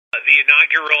The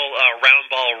inaugural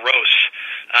Roundball roast.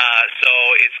 So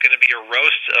it's going to be a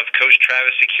roast of Coach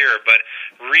Travis Secure, but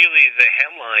really the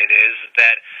headline is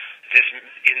that this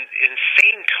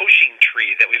insane coaching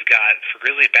tree that we've got for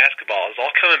Grizzly basketball is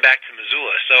all coming back to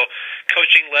Missoula. So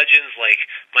coaching legends like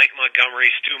Mike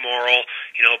Montgomery, Stu Morrill,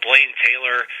 Blaine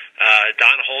Taylor,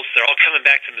 Don Holtz, they're all coming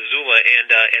back to Missoula, and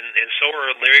so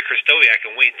are Larry Kristoviak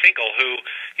and Wayne Tinkle, who,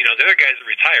 the other guys are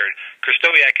retired.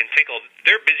 Kristoviak and Tinkle,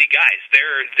 they're busy guys.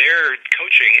 They're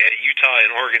coaching at Utah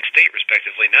and Oregon State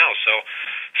respectively now. So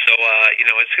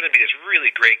it's going to be this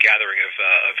really great gathering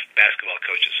of basketball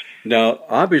coaches. Now,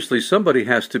 obviously, somebody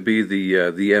has to be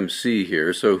the MC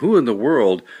here. So, who in the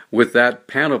world, with that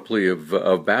panoply of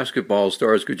basketball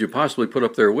stars, could you possibly put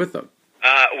up there with them?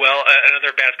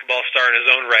 Another basketball star in his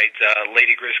own right,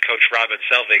 Lady Grizz coach Robin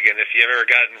Selvig. And if you've ever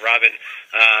gotten Robin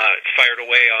fired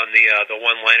away on the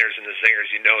one-liners and the zingers,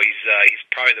 he's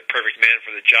probably the perfect man for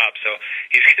the job. So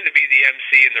he's going to be the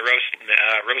MC and the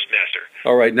roast master.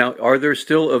 All right. Now, are there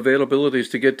still availabilities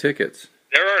to get tickets?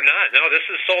 There are not. No, this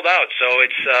is sold out. So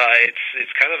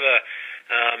it's kind of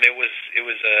it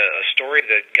was a story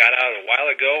that got out a while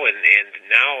ago, and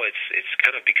now it's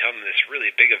kind of become this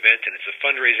really big event, and it's a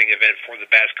fundraising event for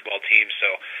the basketball team. So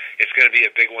it's going to be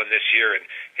a big one this year, and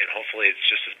hopefully it's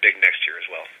just as big next year as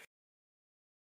well.